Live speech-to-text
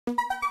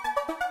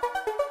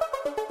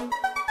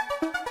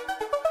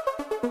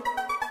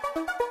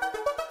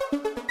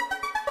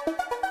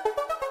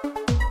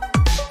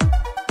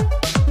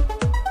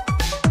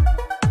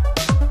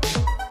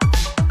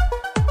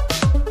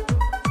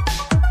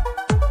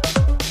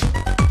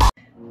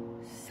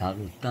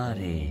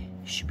Salutare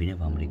și bine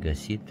v-am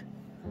regăsit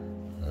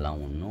la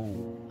un nou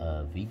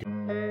video.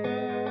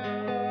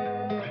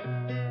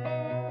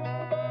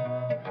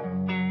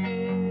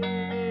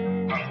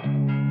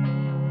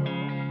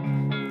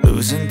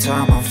 Losing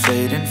time, I'm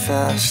fading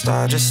fast.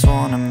 I just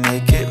wanna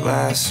make it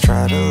last.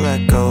 Try to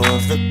let go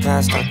of the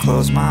past. I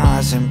close my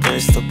eyes,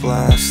 embrace the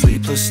black.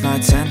 Sleepless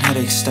nights and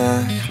headaches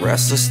stack.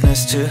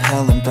 Restlessness to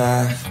hell and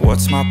back.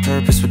 What's my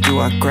purpose? What do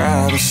I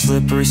grab? A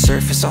slippery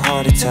surface, a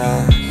heart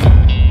attack.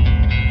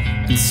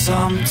 And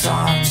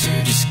sometimes you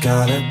just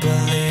gotta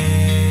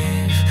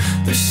believe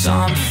there's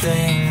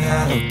something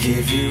that'll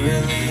give you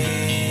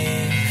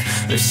relief.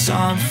 There's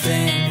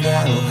something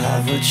that'll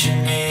have what you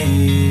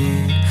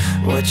need.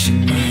 What you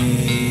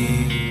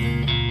need.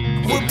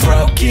 We're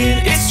broken,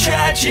 it's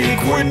tragic.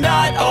 We're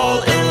not all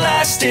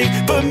elastic,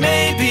 but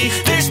maybe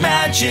there's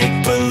magic.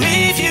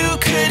 Believe you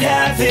could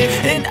have it.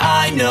 And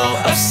I know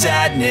of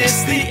sadness,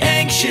 the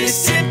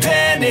anxious and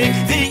panic,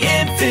 the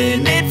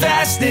infinite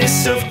vastness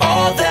of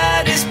all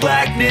that is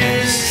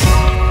blackness.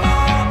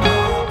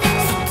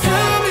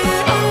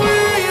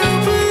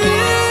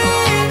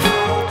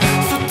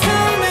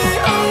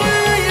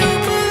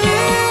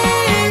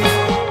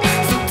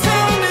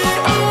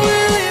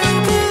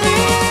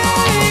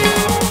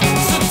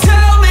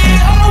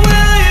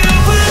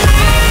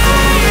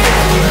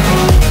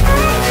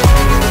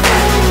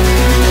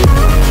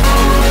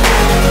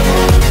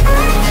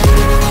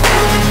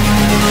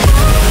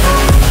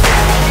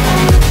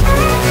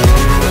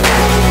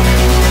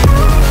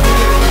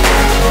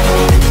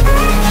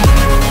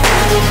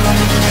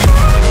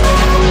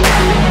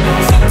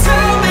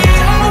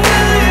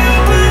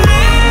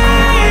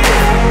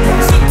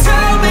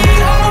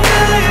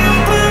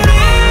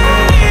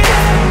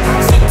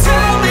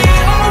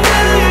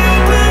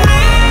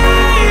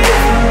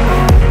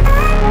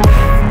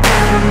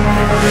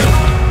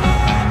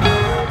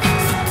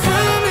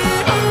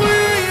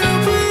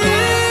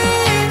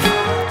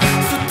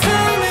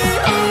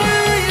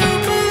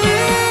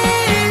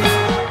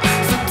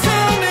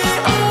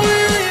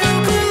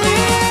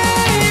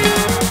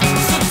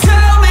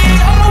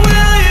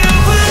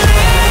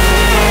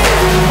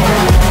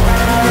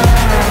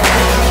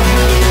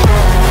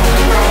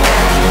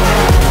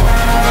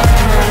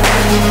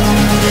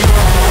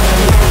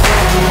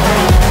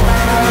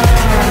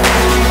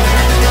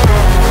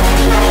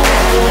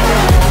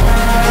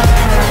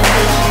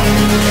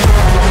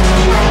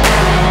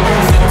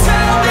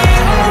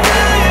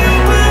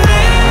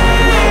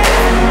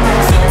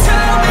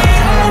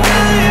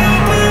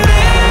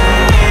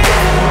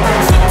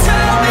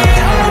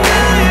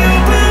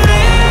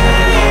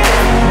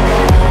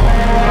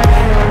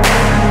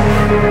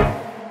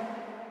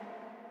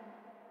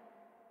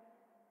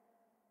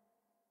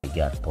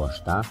 Iar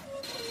poșta.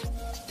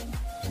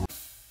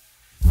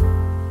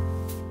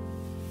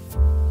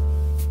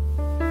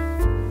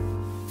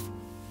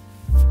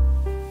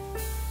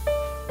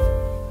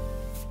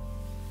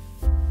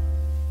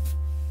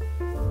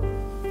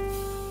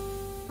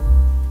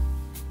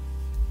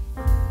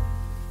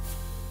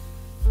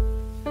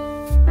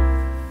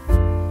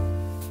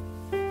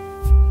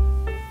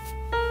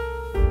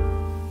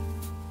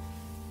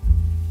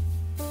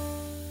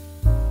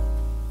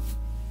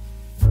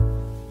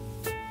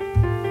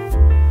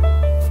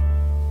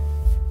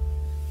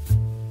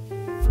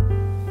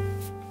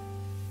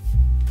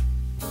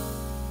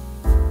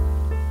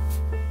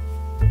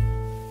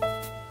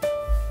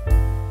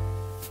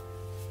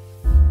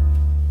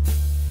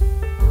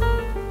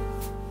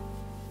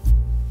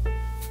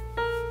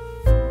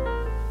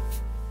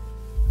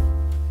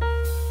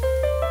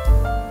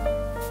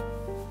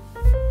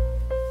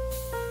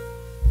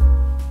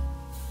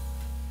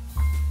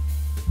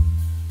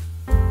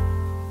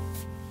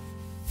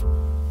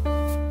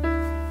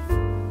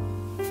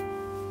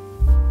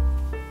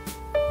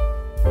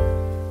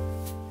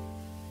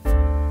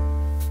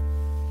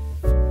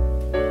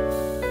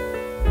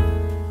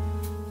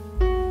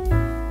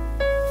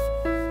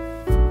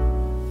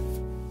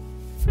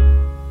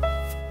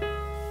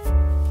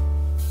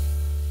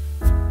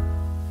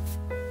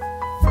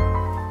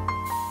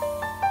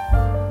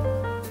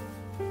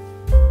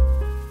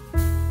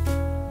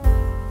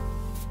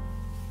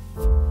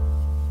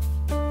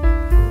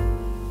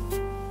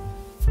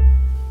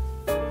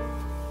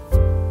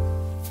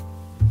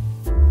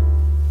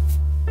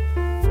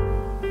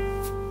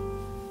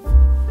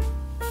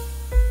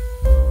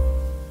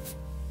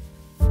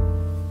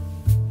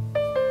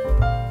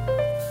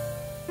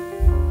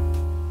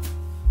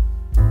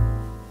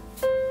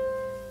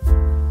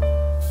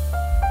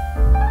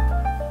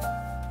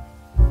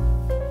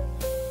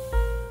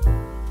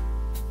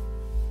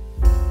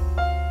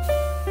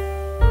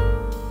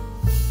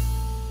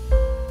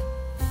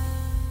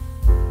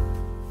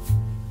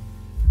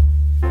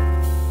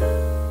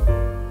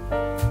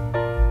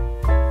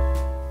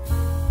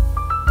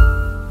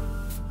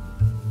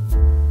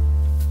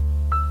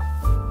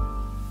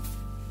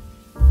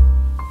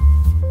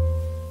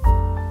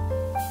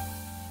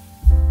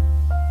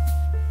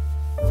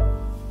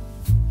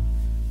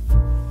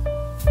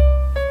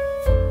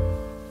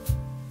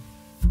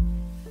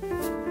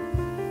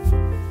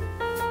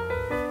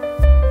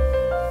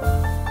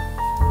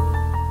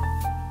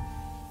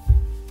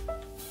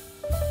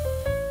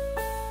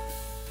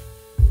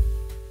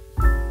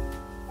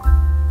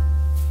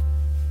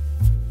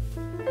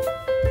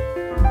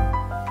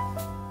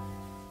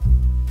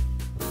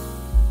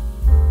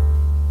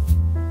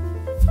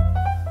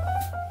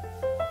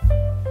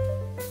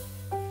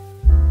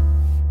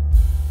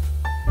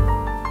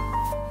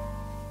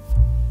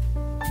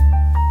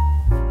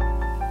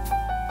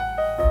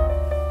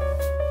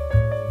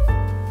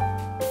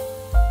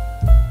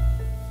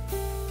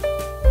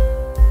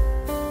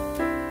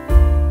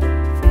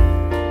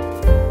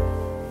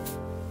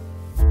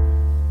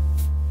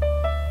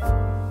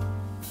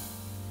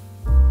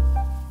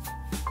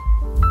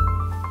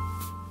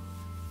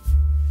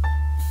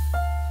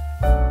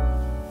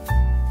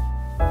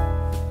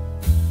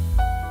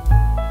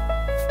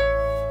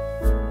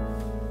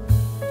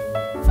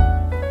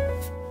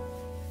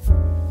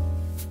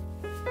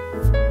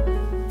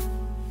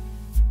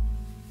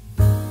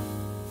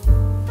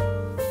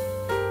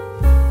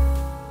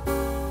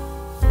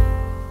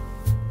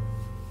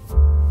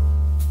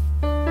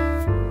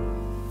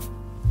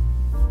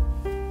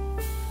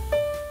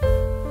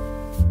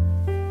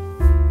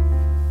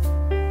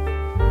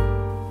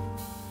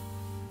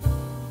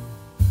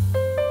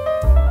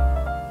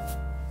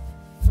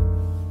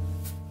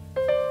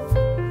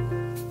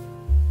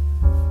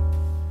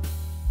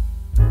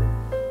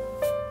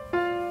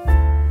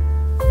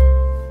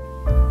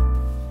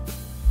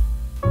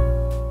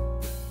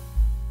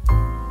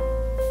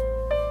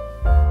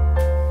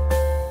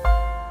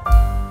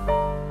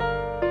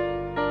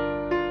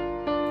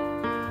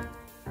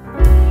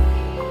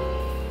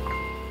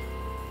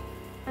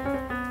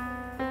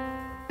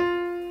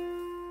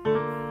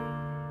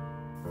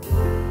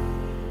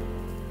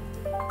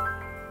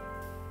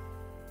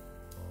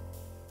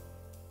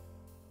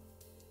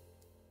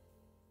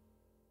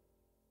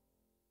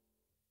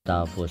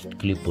 Asta a fost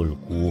clipul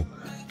cu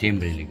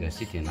timbrele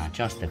găsite în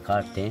această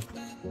carte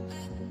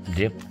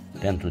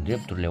pentru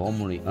drepturile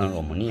omului în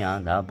România,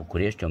 da,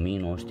 București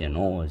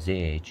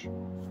 1990.